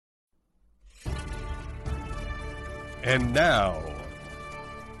And now,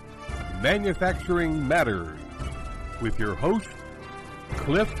 Manufacturing Matters with your host,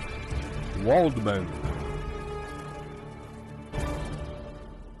 Cliff Waldman.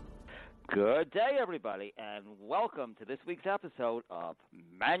 Good day, everybody, and welcome to this week's episode of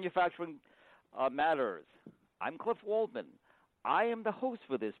Manufacturing Matters. I'm Cliff Waldman. I am the host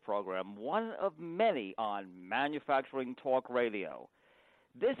for this program, one of many on Manufacturing Talk Radio.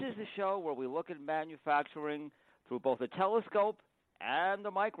 This is the show where we look at manufacturing through both a telescope and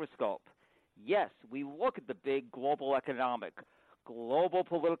a microscope. Yes, we look at the big global economic, global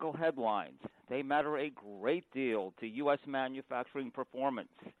political headlines. They matter a great deal to U.S. manufacturing performance.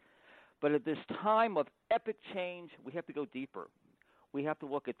 But at this time of epic change, we have to go deeper. We have to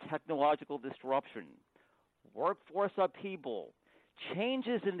look at technological disruption, workforce upheaval,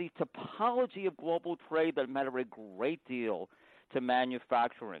 changes in the topology of global trade that matter a great deal to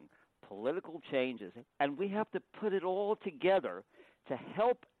manufacturing, political changes, and we have to put it all together to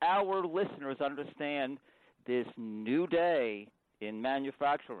help our listeners understand this new day in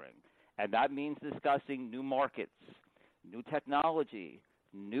manufacturing. And that means discussing new markets, new technology,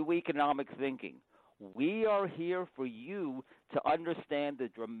 new economic thinking. We are here for you to understand the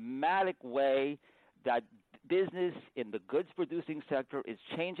dramatic way that business in the goods-producing sector is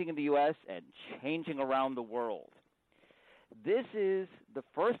changing in the U.S. and changing around the world. This is the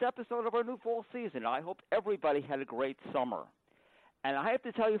first episode of our new fall season. I hope everybody had a great summer. And I have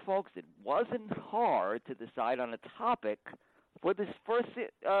to tell you, folks, it wasn't hard to decide on a topic for this first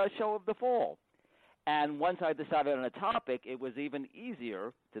show of the fall. And once I decided on a topic, it was even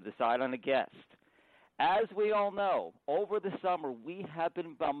easier to decide on a guest. As we all know, over the summer, we have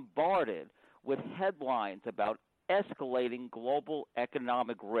been bombarded with headlines about escalating global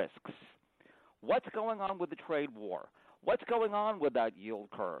economic risks. What's going on with the trade war? What's going on with that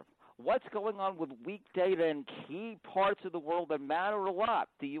yield curve? What's going on with weak data in key parts of the world that matter a lot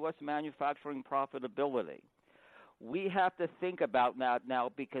to U.S. manufacturing profitability? We have to think about that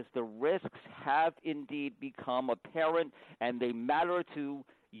now because the risks have indeed become apparent and they matter to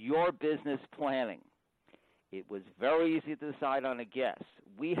your business planning. It was very easy to decide on a guest.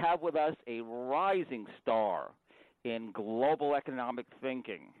 We have with us a rising star in global economic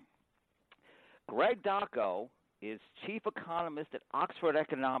thinking. Greg Dacco is chief economist at Oxford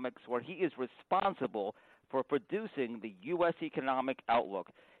Economics, where he is responsible for producing the U.S. Economic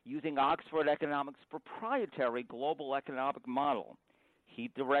Outlook using Oxford Economics' proprietary global economic model. He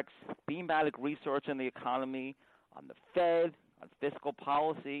directs thematic research in the economy, on the Fed, on fiscal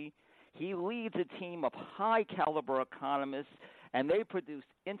policy. He leads a team of high-caliber economists, and they produce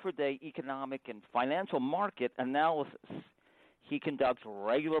intraday economic and financial market analysis. He conducts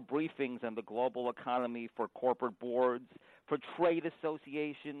regular briefings on the global economy for corporate boards, for trade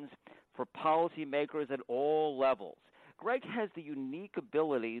associations, for policymakers at all levels. Greg has the unique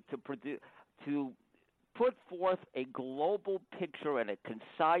ability to put forth a global picture in a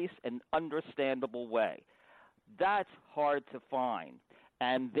concise and understandable way. That's hard to find,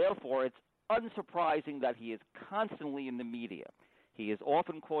 and therefore it's unsurprising that he is constantly in the media. He is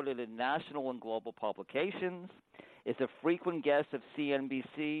often quoted in national and global publications, is a frequent guest of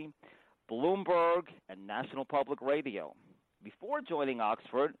CNBC, Bloomberg, and National Public Radio. Before joining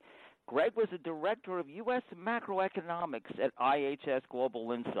Oxford, Greg was the director of U.S. macroeconomics at IHS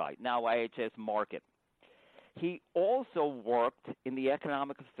Global Insight, now IHS Markit. He also worked in the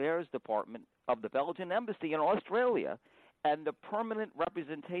Economic Affairs Department of the Belgian Embassy in Australia and the permanent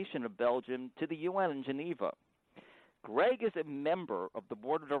representation of Belgium to the UN in Geneva. Greg is a member of the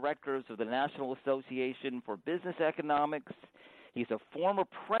board of directors of the National Association for Business Economics. He's a former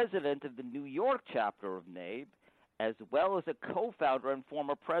president of the New York chapter of NABE, as well as a co-founder and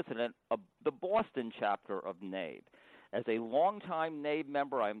former president of the Boston chapter of NABE. As a longtime NABE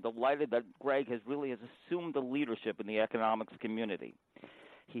member, I am delighted that Greg has assumed the leadership in the economics community.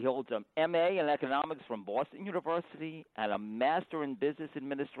 He holds an MA in economics from Boston University and a master in business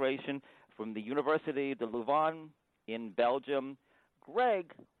administration from the University de Louvain in Belgium.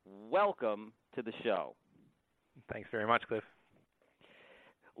 Greg, welcome to the show. Thanks very much, Cliff.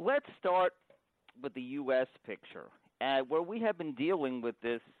 Let's start with the U.S. picture, where we have been dealing with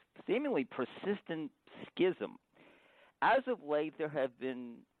this seemingly persistent schism. As of late, there have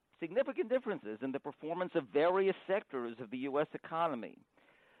been significant differences in the performance of various sectors of the U.S. economy.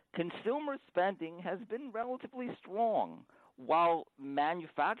 Consumer spending has been relatively strong, while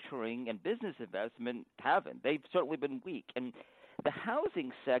manufacturing and business investment haven't. They've certainly been weak. And the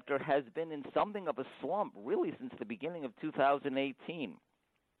housing sector has been in something of a slump really since the beginning of 2018.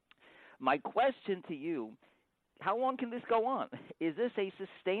 My question to you, how long can this go on? Is this a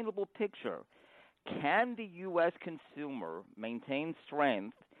sustainable picture? can the U.S. consumer maintain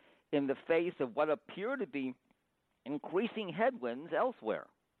strength in the face of what appear to be increasing headwinds elsewhere?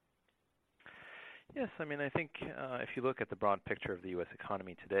 Yes, I mean, I think if you look at the broad picture of the U.S.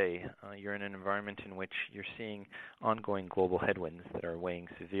 economy today, you're in an environment in which you're seeing ongoing global headwinds that are weighing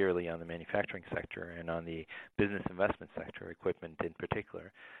severely on the manufacturing sector and on the business investment sector, equipment in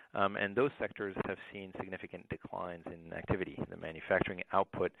particular. And those sectors have seen significant declines in activity. The manufacturing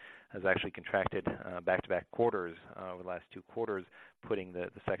output has actually contracted back-to-back quarters over the last 2 quarters, putting the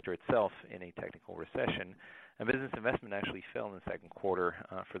sector itself in a technical recession. And business investment actually fell in the second quarter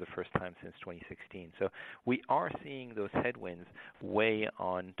for the first time since 2016. So we are seeing those headwinds weigh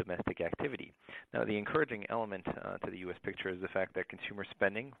on domestic activity. Now, the encouraging element to the U.S. picture is the fact that consumer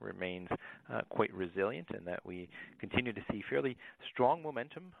spending remains quite resilient and that we continue to see fairly strong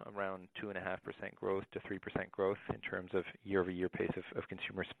momentum, around 2.5% growth to 3% growth in terms of year-over-year pace of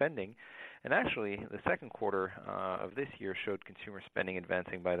consumer spending. And actually, the second quarter of this year showed consumer spending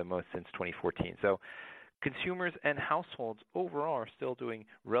advancing by the most since 2014. So consumers and households overall are still doing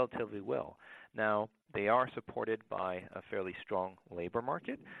relatively well. Now, they are supported by a fairly strong labor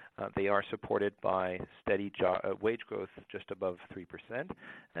market. They are supported by steady wage growth just above 3%.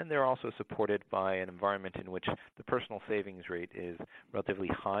 And they're also supported by an environment in which the personal savings rate is relatively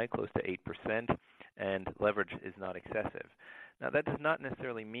high, close to 8%, and leverage is not excessive. Now, that does not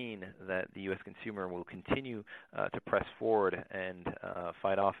necessarily mean that the U.S. consumer will continue to press forward and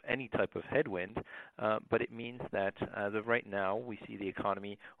fight off any type of headwind, but it means that as of right now, we see the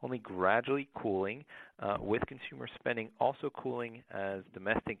economy only gradually cooling, with consumer spending also cooling as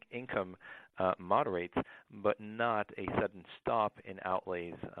domestic income moderates, but not a sudden stop in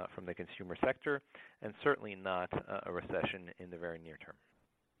outlays from the consumer sector, and certainly not a recession in the very near term.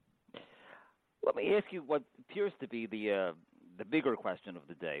 Let me ask you what appears to be the bigger question of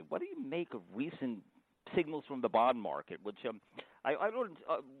the day. What do you make of recent signals from the bond market, which I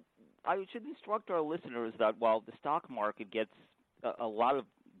should instruct our listeners that while the stock market gets a lot of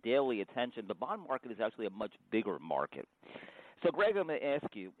daily attention, the bond market is actually a much bigger market. So, Greg, I'm going to ask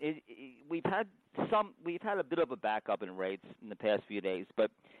you: we've had a bit of a backup in rates in the past few days, but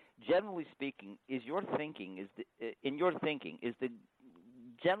generally speaking, is the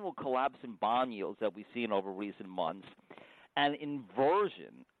general collapse in bond yields that we've seen over recent months an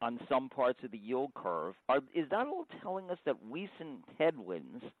inversion on some parts of the yield curve, is that all telling us that recent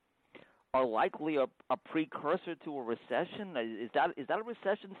headwinds are likely a precursor to a recession? Is that a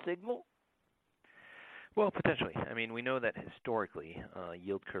recession signal? Well, potentially. I mean, we know that historically,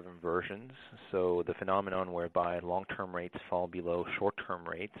 yield curve inversions, so the phenomenon whereby long-term rates fall below short-term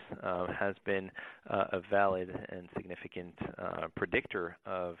rates, has been a valid and significant predictor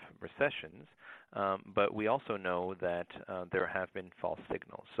of recessions. But we also know that there have been false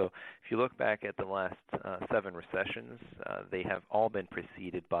signals. So if you look back at the last 7 recessions, they have all been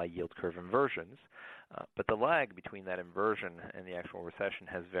preceded by yield curve inversions. But the lag between that inversion and the actual recession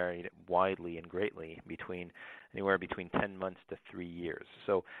has varied widely and greatly, anywhere between 10 months to 3 years.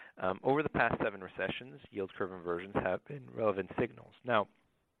 So over the past 7 recessions, yield curve inversions have been relevant signals. Now,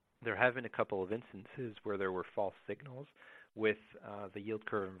 there have been a couple of instances where there were false signals with the yield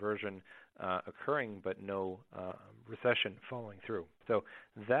curve inversion occurring, but no recession following through. So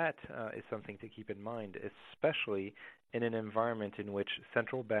that is something to keep in mind, especially in an environment in which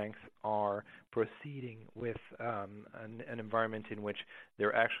central banks are proceeding with an environment in which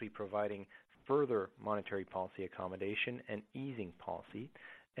they're actually providing further monetary policy accommodation and easing policy,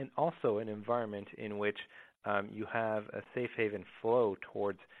 and also an environment in which you have a safe haven flow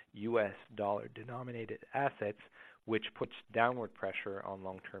towards U.S. dollar-denominated assets, which puts downward pressure on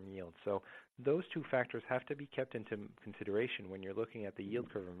long-term yields. So those 2 factors have to be kept into consideration when you're looking at the yield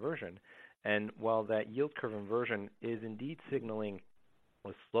curve inversion. And while that yield curve inversion is indeed signaling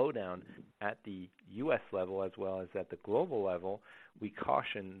a slowdown at the U.S. level as well as at the global level, we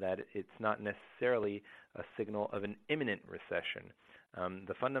caution that it's not necessarily a signal of an imminent recession.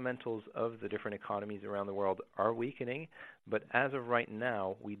 The fundamentals of the different economies around the world are weakening, but as of right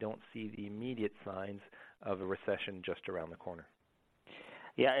now, we don't see the immediate signs of a recession just around the corner.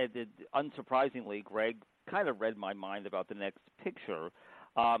 Yeah, unsurprisingly, Greg kind of read my mind about the next picture.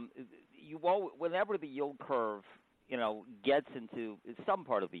 Whenever the yield curve, gets into some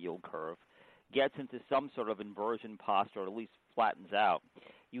part of the yield curve, gets into some sort of inversion posture, or at least flattens out,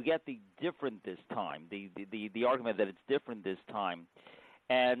 you get the different this time. The argument that it's different this time,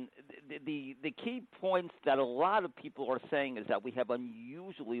 and the key points that a lot of people are saying is that we have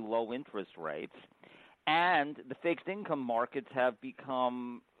unusually low interest rates, and the fixed income markets have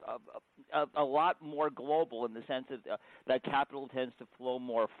become a lot more global in the sense that capital tends to flow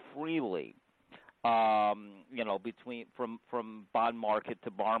more freely. between from bond market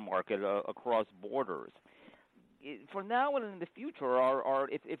to bond market across borders. For now and in the future,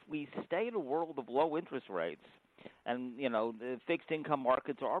 if we stay in a world of low interest rates, and the fixed income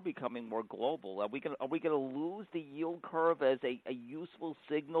markets are becoming more global, are we going to lose the yield curve as a useful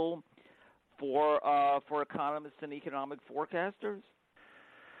signal for economists and economic forecasters?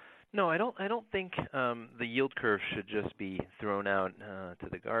 No, I don't think the yield curve should just be thrown out to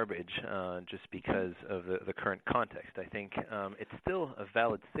the garbage just because of the current context. I think it's still a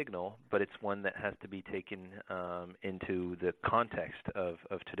valid signal, but it's one that has to be taken into the context of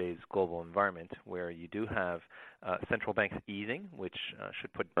today's global environment, where you do have central banks easing, which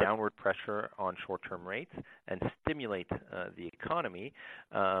should put downward pressure on short-term rates and stimulate the economy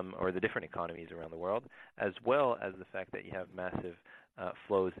or the different economies around the world, as well as the fact that you have massive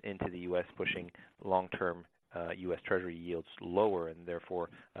flows into the U.S., pushing long-term U.S. Treasury yields lower and therefore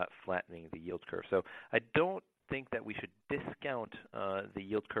flattening the yield curve. So I don't think that we should discount the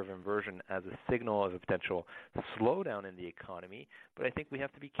yield curve inversion as a signal of a potential slowdown in the economy, but I think we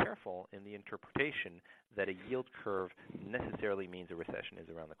have to be careful in the interpretation that a yield curve necessarily means a recession is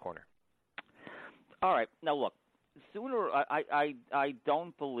around the corner. All right. Now, look, I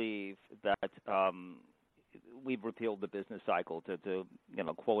don't believe that we've repealed the business cycle, to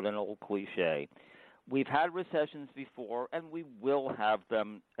quote an old cliche. We've had recessions before, and we will have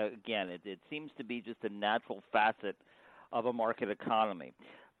them again. It seems to be just a natural facet of a market economy.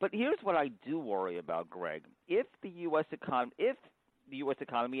 But here's what I do worry about, Greg. If the U.S.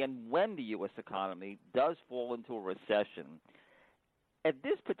 economy, and when the U.S. economy does fall into a recession, at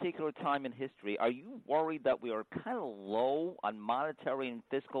this particular time in history, are you worried that we are kind of low on monetary and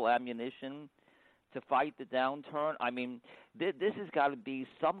fiscal ammunition to fight the downturn? I mean, this has got to be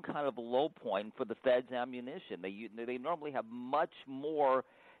some kind of a low point for the Fed's ammunition. They normally have much more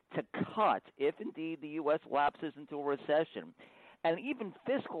to cut if indeed the U.S. lapses into a recession. And even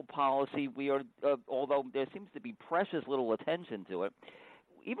fiscal policy, although there seems to be precious little attention to it,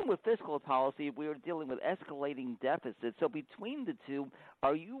 even with fiscal policy, we are dealing with escalating deficits. So between the two,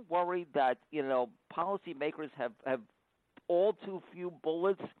 are you worried that policymakers have all too few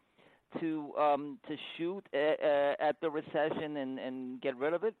bullets to shoot at the recession and get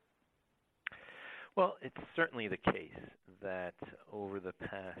rid of it? Well, it's certainly the case that over the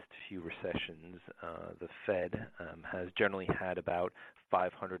past few recessions, the Fed has generally had about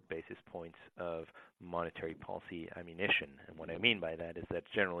 500 basis points of monetary policy ammunition. And what I mean by that is that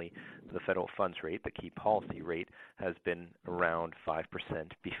generally the federal funds rate, the key policy rate, has been around 5%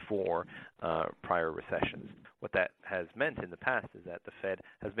 before prior recessions. What that has meant in the past is that the Fed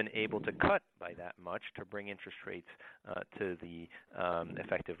has been able to cut by that much to bring interest rates to the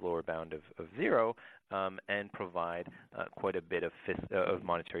effective lower bound of zero and provide quite a bit of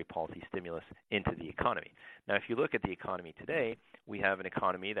monetary policy stimulus into the economy. Now, if you look at the economy today, we have an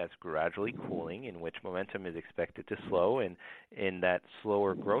economy that's gradually cooling, in which momentum is expected to slow, and in that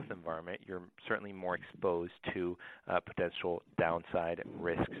slower growth environment, you're certainly more exposed to potential downside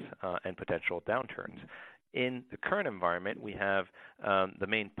risks and potential downturns. In the current environment, we have the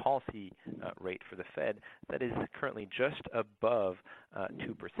main policy rate for the Fed that is currently just above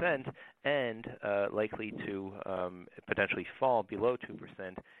 2% and likely to potentially fall below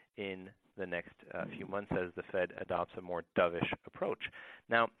 2% in the next few months as the Fed adopts a more dovish approach.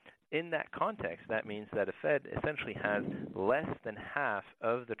 Now, in that context, that means that a Fed essentially has less than half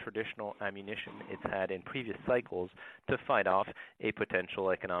of the traditional ammunition it's had in previous cycles to fight off a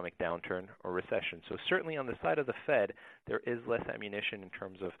potential economic downturn or recession. So certainly on the side of the Fed, there is less ammunition in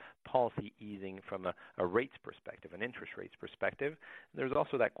terms of policy easing from a rates perspective, an interest rates perspective. There's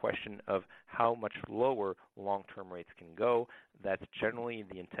also that question of how much lower long-term rates can go. That's generally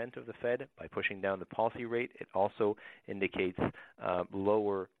the intent of the Fed by pushing down the policy rate. It also indicates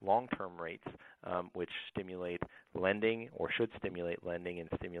lower long-term rates, which stimulate lending or should stimulate lending and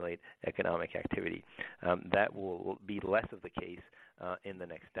stimulate economic activity. That will be less of the case in the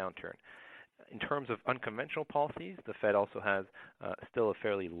next downturn. In terms of unconventional policies, the Fed also has still a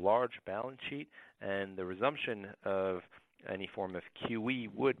fairly large balance sheet, and the resumption of any form of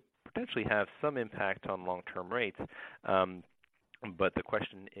QE would potentially have some impact on long-term rates. But the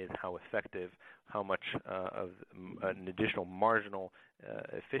question is how effective, how much of an additional marginal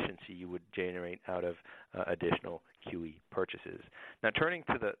efficiency you would generate out of additional QE purchases. Now, turning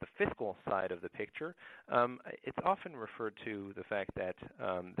to the fiscal side of the picture, it's often referred to the fact that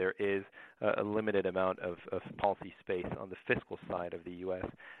there is a limited amount of policy space on the fiscal side of the U.S.,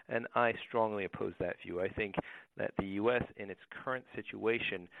 and I strongly oppose that view. I think that the U.S. in its current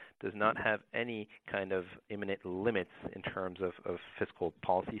situation does not have any kind of imminent limits in terms of fiscal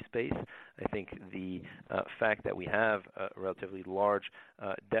policy space. I think the fact that we have a relatively large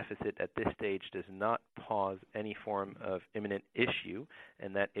deficit at this stage does not pose any form of imminent issue,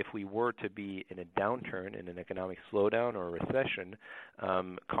 and that if we were to be in a downturn, in an economic slowdown or a recession,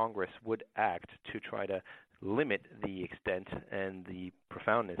 Congress would act to try to limit the extent and the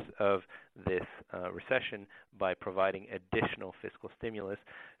profoundness of this recession by providing additional fiscal stimulus,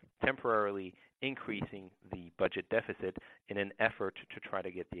 temporarily increasing the budget deficit in an effort to try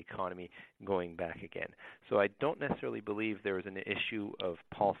to get the economy going back again. So I don't necessarily believe there is an issue of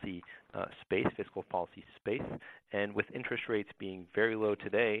policy space, fiscal policy space, and with interest rates being very low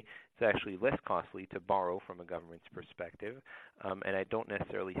today, it's actually less costly to borrow from a government's perspective, and I don't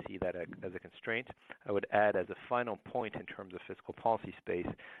necessarily see that as a constraint. I would add as a final point in terms of fiscal policy space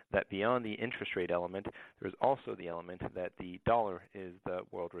that beyond the interest rate element, there's also the element that the dollar is the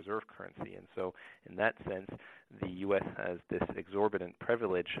world reserve currency, and so in that sense, the U.S. has this exorbitant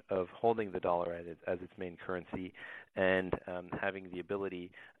privilege of holding the dollar as its main currency and having the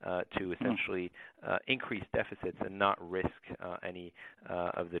ability to essentially increase deficits and not risk any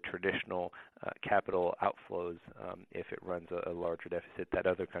of the traditional capital outflows if it runs a larger deficit that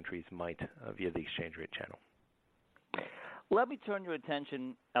other countries might via the exchange rate channel. Let me turn your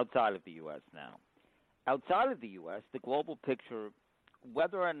attention outside of the U.S. now. Outside of the U.S., the global picture,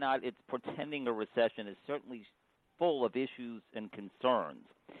 whether or not it's portending a recession, is certainly full of issues and concerns.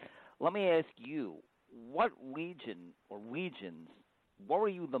 Let me ask you, what region or regions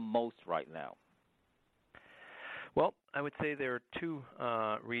worry you the most right now? Well, I would say there are two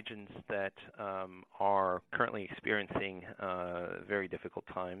regions that are currently experiencing very difficult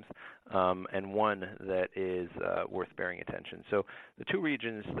times, and one that is worth bearing attention. So the two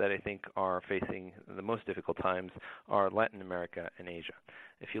regions that I think are facing the most difficult times are Latin America and Asia.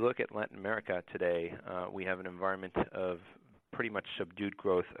 If you look at Latin America today, we have an environment of pretty much subdued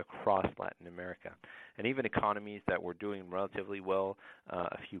growth across Latin America. And even economies that were doing relatively well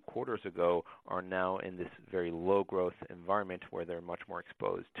a few quarters ago are now in this very low growth environment where they're much more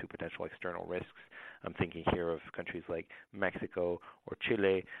exposed to potential external risks. I'm thinking here of countries like Mexico or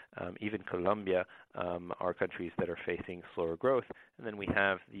Chile, even Colombia are countries that are facing slower growth. And then we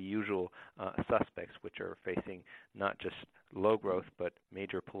have the usual suspects, which are facing not just low growth, but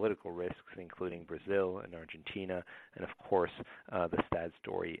major political risks, including Brazil and Argentina, and of course, the sad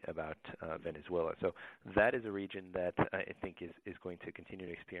story about Venezuela. So that is a region that I think is going to continue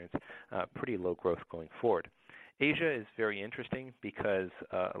to experience pretty low growth going forward. Asia is very interesting because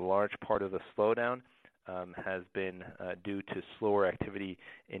a large part of the slowdown has been due to slower activity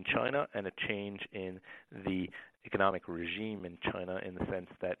in China and a change in the economic regime in China, in the sense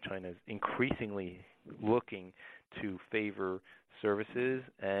that China is increasingly looking to favor services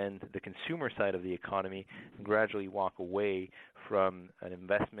and the consumer side of the economy and gradually walk away from an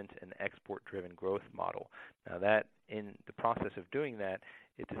investment and export-driven growth model. Now that, in the process of doing that,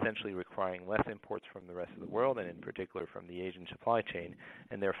 it's essentially requiring less imports from the rest of the world, and in particular from the Asian supply chain,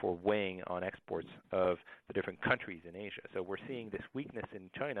 and therefore weighing on exports of the different countries in Asia. So we're seeing this weakness in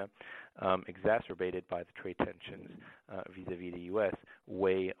China exacerbated by the trade tensions vis-a-vis the U.S.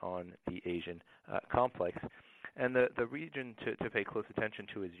 weigh on the Asian complex. And the region to pay close attention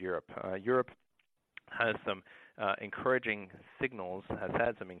to is Europe. Europe has some encouraging signals, has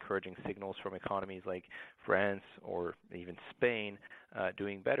had some encouraging signals from economies like France or even Spain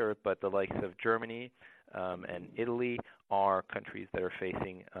doing better, but the likes of Germany and Italy are countries that are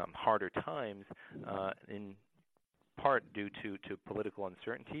facing harder times in part due to political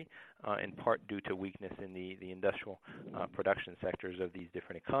uncertainty, in part due to weakness in the industrial production sectors of these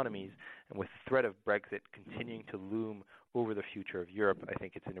different economies. And with the threat of Brexit continuing to loom over the future of Europe, I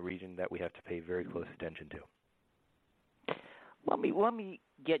think it's in a region that we have to pay very close attention to. Let me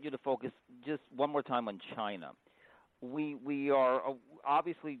get you to focus just one more time on China. We are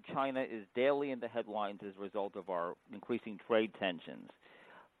obviously, China is daily in the headlines as a result of our increasing trade tensions,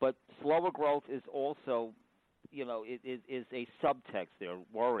 but slower growth is also, it is a subtext there,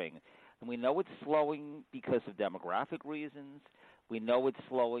 worrying. And we know it's slowing because of demographic reasons. We know it's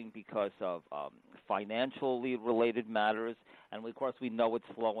slowing because of financially related matters. And, of course, we know it's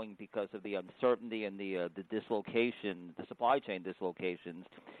slowing because of the uncertainty and the dislocation, the supply chain dislocations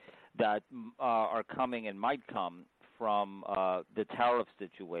that are coming and might come from the tariff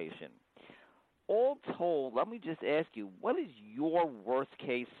situation. All told, let me just ask you, what is your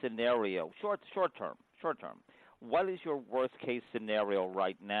worst-case scenario, short term, what is your worst-case scenario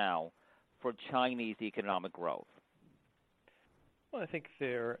right now for Chinese economic growth? Well, I think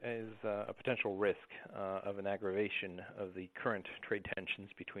there is a potential risk of an aggravation of the current trade tensions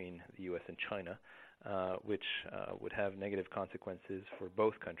between the U.S. and China, which would have negative consequences for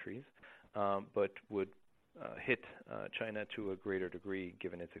both countries, but would hit China to a greater degree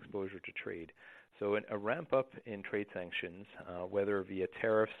given its exposure to trade. So a ramp up in trade sanctions, whether via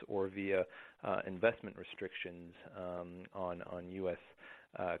tariffs or via investment restrictions on U.S.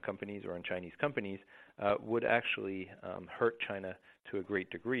 Companies or on Chinese companies, would actually hurt China to a great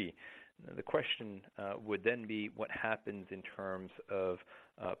degree. The question would then be what happens in terms of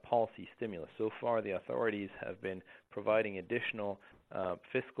policy stimulus. So far, the authorities have been providing additional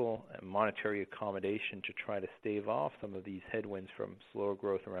fiscal and monetary accommodation to try to stave off some of these headwinds from slower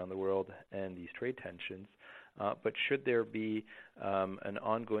growth around the world and these trade tensions. But should there be an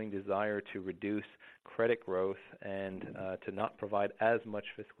ongoing desire to reduce credit growth and to not provide as much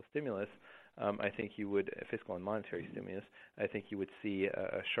fiscal stimulus, I think you would, fiscal and monetary stimulus, I think you would see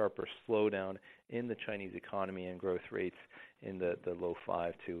a sharper slowdown in the Chinese economy, and growth rates in the low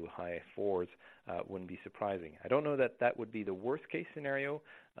 5 to high 4s wouldn't be surprising. I don't know that that would be the worst case scenario,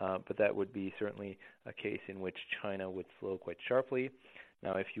 but that would be certainly a case in which China would slow quite sharply.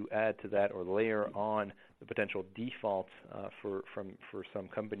 Now, if you add to that or layer on the potential defaults for some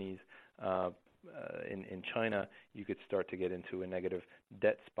companies in China, you could start to get into a negative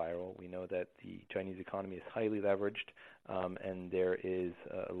debt spiral. We know that the Chinese economy is highly leveraged, and there is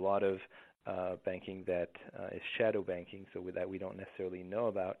a lot of banking that is shadow banking, so that we don't necessarily know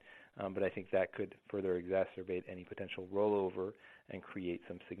about. But I think that could further exacerbate any potential rollover and create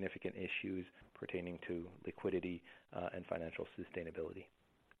some significant issues pertaining to liquidity and financial sustainability.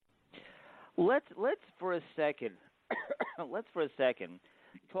 Let's for a second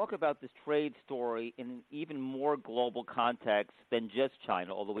talk about this trade story in an even more global context than just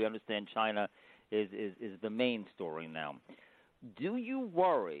China, although we understand China is the main story now. Do you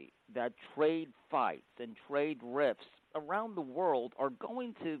worry that trade fights and trade rifts around the world are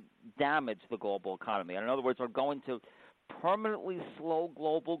going to damage the global economy? In other words, are going to permanently slow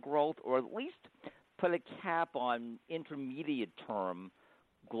global growth, or at least put a cap on intermediate term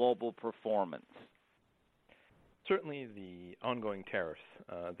global performance? Certainly the ongoing tariffs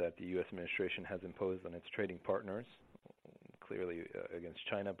that the U.S. administration has imposed on its trading partners, clearly against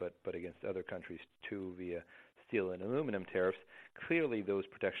China, but against other countries too via steel and aluminum tariffs, clearly those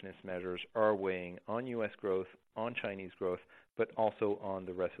protectionist measures are weighing on U.S. growth, on Chinese growth, but also on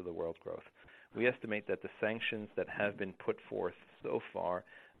the rest of the world's growth. We estimate that the sanctions that have been put forth so far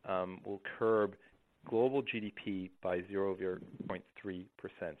will curb global GDP by 0.3%,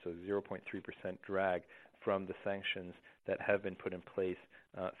 so 0.3% drag from the sanctions that have been put in place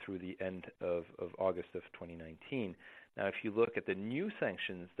through the end of August of 2019. Now, if you look at the new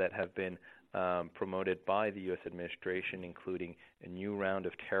sanctions that have been promoted by the U.S. administration, including a new round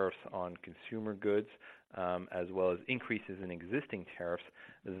of tariffs on consumer goods, as well as increases in existing tariffs,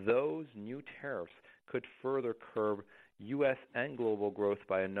 those new tariffs could further curb U.S. and global growth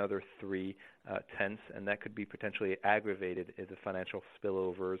by another 0.3, and that could be potentially aggravated if the financial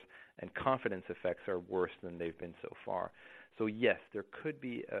spillovers and confidence effects are worse than they've been so far. So yes, there could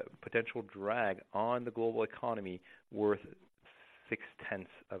be a potential drag on the global economy worth 0.6%,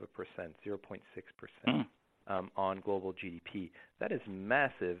 0.6%. On global GDP. That is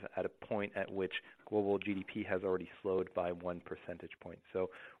massive at a point at which global GDP has already slowed by 1 percentage point. So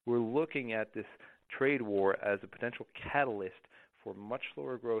we're looking at this trade war as a potential catalyst for much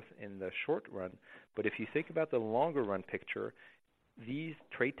slower growth in the short run. But if you think about the longer run picture, these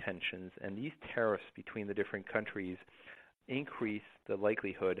trade tensions and these tariffs between the different countries increase the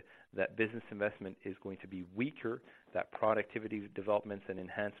likelihood that business investment is going to be weaker, that productivity developments and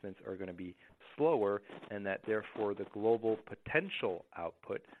enhancements are going to be slower, and that therefore the global potential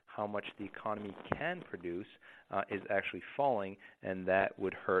output, how much the economy can produce, is actually falling, and that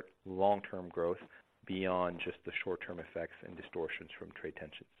would hurt long-term growth beyond just the short-term effects and distortions from trade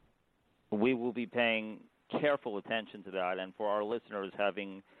tensions. We will be paying careful attention to that, and for our listeners,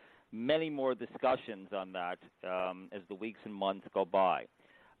 having many more discussions on that as the weeks and months go by.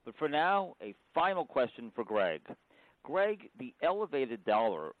 But for now, a final question for Greg. Greg, the elevated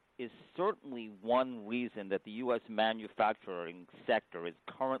dollar is certainly one reason that the U.S. manufacturing sector is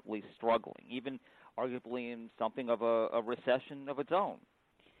currently struggling, even arguably in something of a recession of its own.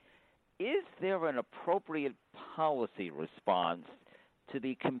 Is there an appropriate policy response to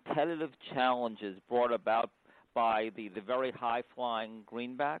the competitive challenges brought about by the very high-flying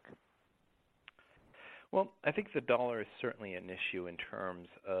greenback? Well, I think the dollar is certainly an issue in terms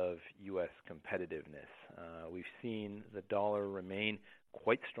of U.S. competitiveness. We've seen the dollar remain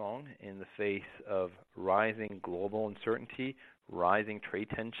quite strong in the face of rising global uncertainty, rising trade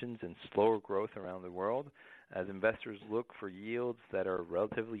tensions, and slower growth around the world. As investors look for yields that are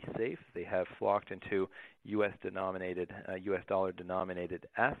relatively safe, they have flocked into U.S. dollar-denominated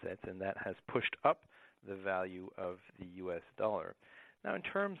assets, and that has pushed up the value of the U.S. dollar. Now, in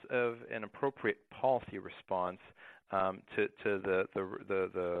terms of an appropriate policy response to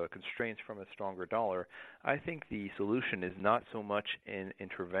the constraints from a stronger dollar, I think the solution is not so much in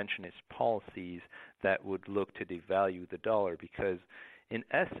interventionist policies that would look to devalue the dollar, because in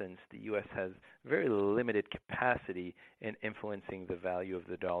essence, the U.S. has very limited capacity in influencing the value of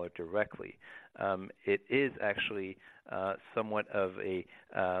the dollar directly. It is actually somewhat of a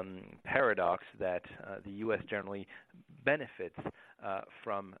paradox that the U.S. generally benefits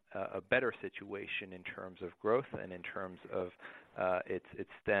from a better situation in terms of growth and in terms of its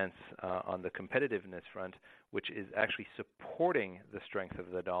stance on the competitiveness front, which is actually supporting the strength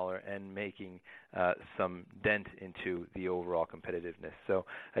of the dollar and making some dent into the overall competitiveness. So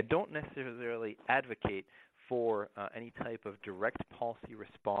I don't necessarily advocate for any type of direct policy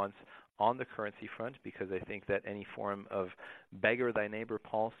response on the currency front, because I think that any form of beggar thy neighbor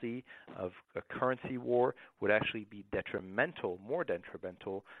policy, of a currency war, would actually be more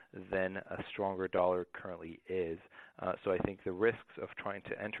detrimental than a stronger dollar currently is. So I think the risks of trying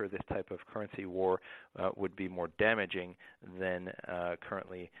to enter this type of currency war would be more damaging than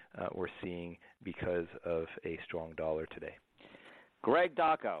currently we're seeing because of a strong dollar today. Greg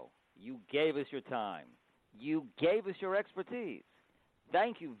Dacco, you gave us your time. You gave us your expertise.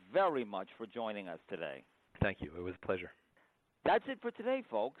 Thank you very much for joining us today. Thank you. It was a pleasure. That's it for today,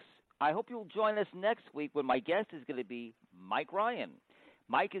 folks. I hope you'll join us next week when my guest is going to be Mike Ryan.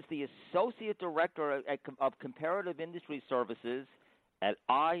 Mike is the Associate Director of Comparative Industry Services at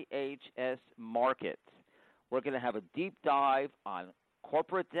IHS Markit. We're going to have a deep dive on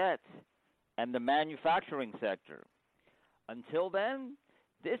corporate debt and the manufacturing sector. Until then,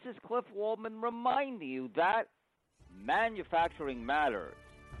 this is Cliff Waldman reminding you that manufacturing matters,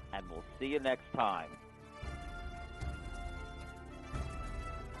 and we'll see you next time.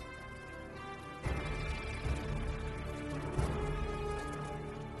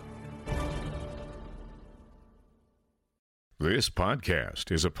 This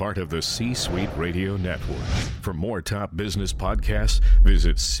podcast is a part of the C-Suite Radio Network. For more top business podcasts,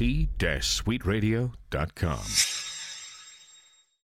 visit c-suiteradio.com.